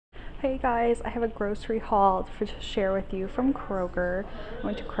Hey guys, I have a grocery haul to share with you from Kroger. I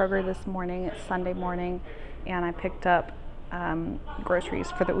went to Kroger this morning, it's Sunday morning, and I picked up groceries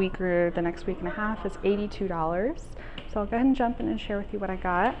for the week or the next week and a half. It's $82. So I'll go ahead and jump in and share with you what I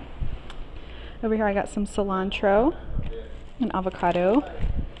got. Over here I got some cilantro, an avocado,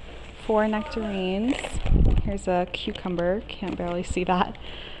 4 nectarines. Here's a cucumber, can't barely see that.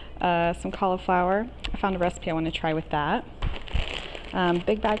 Some cauliflower. I found a recipe I want to try with that.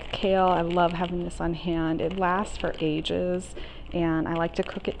 Big bag of kale. I love having this on hand. It lasts for ages, and I like to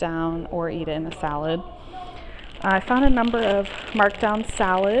cook it down or eat it in a salad. I found a number of markdown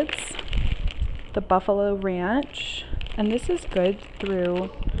salads, the buffalo ranch, and this is good through,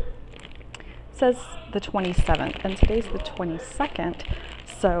 it says the 27th, and today's the 22nd,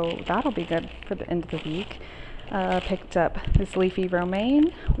 so that'll be good for the end of the week. Picked up this leafy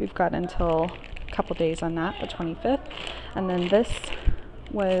romaine. We've got until couple days on that, the 25th. And then this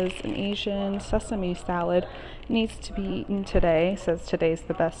was an Asian sesame salad. It needs to be eaten today. It says today's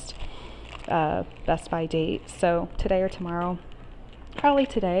the best by date, so today or tomorrow. Probably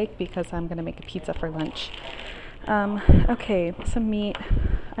today because I'm gonna make a pizza for lunch. Okay, some meat.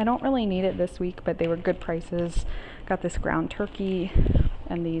 I don't really need it this week, but they were good prices. Got this ground turkey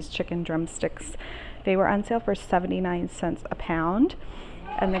and these chicken drumsticks. They were on sale for 79 cents a pound.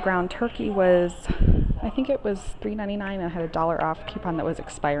 And the ground turkey was, I think it was $3.99. I had a $1 off coupon that was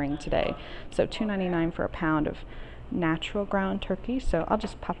expiring today. So $2.99 for a pound of natural ground turkey. So I'll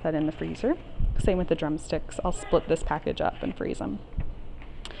just pop that in the freezer. Same with the drumsticks. I'll split this package up and freeze them.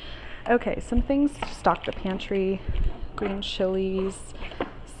 Okay, some things to stock the pantry. Green chilies,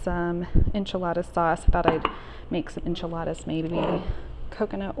 some enchilada sauce. I thought I'd make some enchiladas maybe.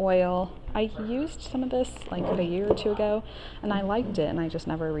 Coconut oil. I used some of this like a year or two ago, and I liked it, and I just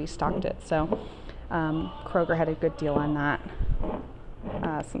never restocked it. So Kroger had a good deal on that.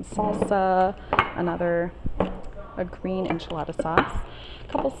 Some salsa, a green enchilada sauce,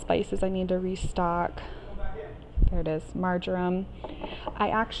 a couple spices I need to restock. There it is, marjoram. I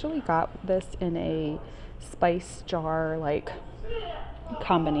actually got this in a spice jar like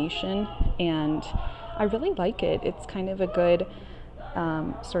combination, and I really like it. It's kind of a good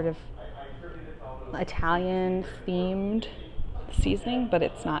sort of Italian themed seasoning, but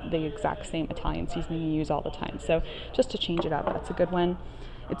it's not the exact same Italian seasoning you use all the time. So just to change it up, that's a good one.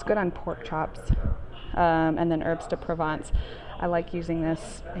 It's good on pork chops. And then herbs de Provence. I like using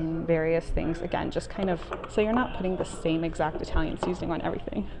this in various things. Again, just kind of so you're not putting the same exact Italian seasoning on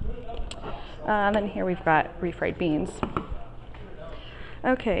everything. And then here we've got refried beans.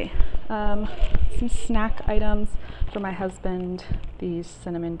 Okay, some snack items for my husband. These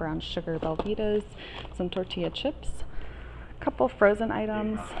cinnamon brown sugar Belvitas, some tortilla chips, a couple frozen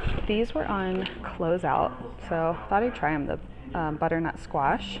items. These were on closeout, so thought I'd try them. The butternut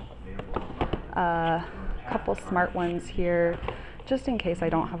squash. A couple smart ones here, just in case I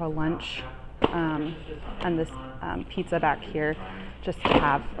don't have a lunch. And this pizza back here, just to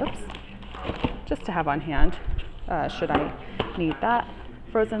have on hand, should I need that.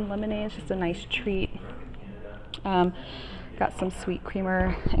 Frozen lemonade is just a nice treat. Got some sweet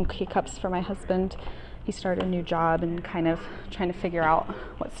creamer and K-cups for my husband. He started a new job and kind of trying to figure out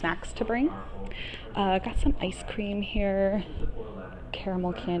what snacks to bring. Got some ice cream here,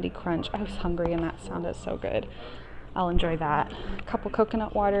 caramel candy crunch. I was hungry and that sounded so good. I'll enjoy that. A couple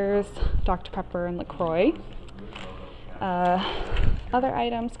coconut waters, Dr. Pepper and LaCroix. Other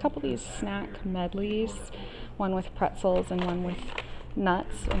items, a couple of these snack medleys, one with pretzels and one with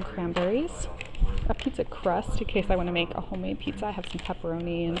nuts and cranberries. A pizza crust in case I want to make a homemade pizza. I have some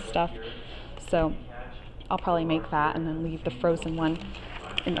pepperoni and stuff, so I'll probably make that and then leave the frozen one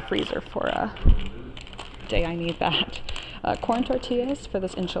in the freezer for a day I need that. Corn tortillas for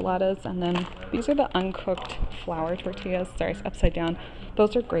this enchiladas, and then these are the uncooked flour tortillas. Sorry, it's upside down.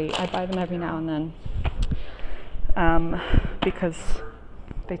 Those are great. I buy them every now and then because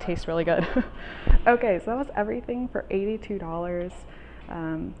they taste really good. Okay, so that was everything for $82.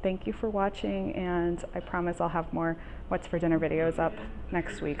 Thank you for watching, and I promise I'll have more What's for Dinner videos up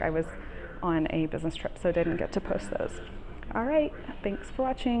next week. I was on a business trip, so didn't get to post those. All right, thanks for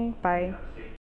watching. Bye.